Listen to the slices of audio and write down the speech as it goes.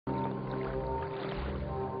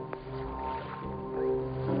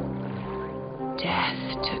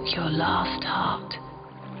took your last heart.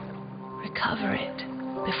 Recover it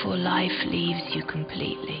before life leaves you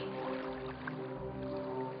completely.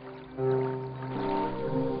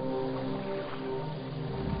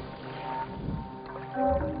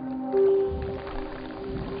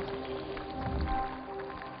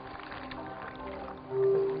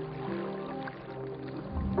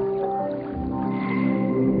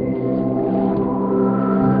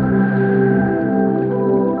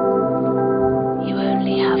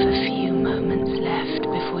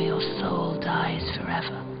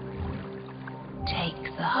 Take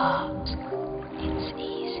the heart. It's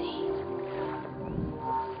easy.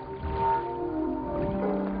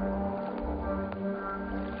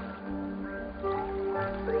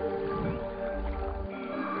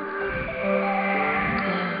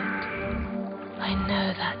 Good. I know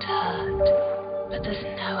that hurt, but there's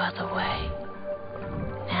no other way.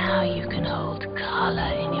 Now you can hold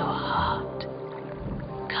color in your heart.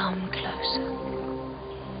 Come closer.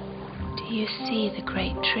 Do you see the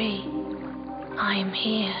great tree? I'm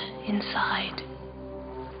here, inside.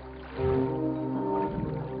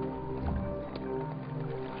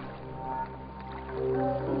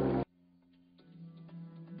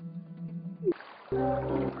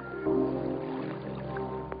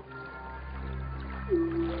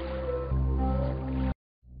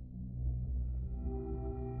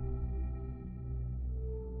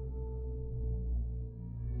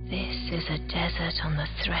 This is a desert on the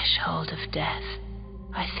threshold of death.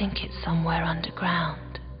 I think it's somewhere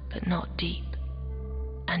underground, but not deep.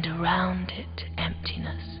 And around it,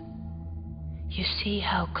 emptiness. You see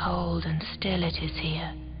how cold and still it is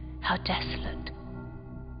here, how desolate.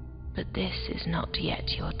 But this is not yet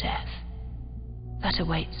your death. That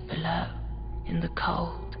awaits below, in the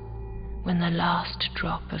cold, when the last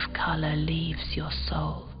drop of color leaves your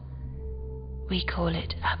soul. We call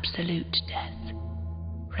it absolute death.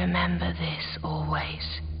 Remember this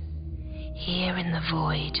always. Here in the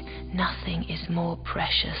void, nothing is more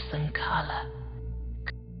precious than color.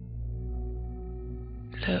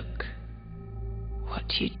 Look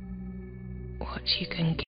what you can get.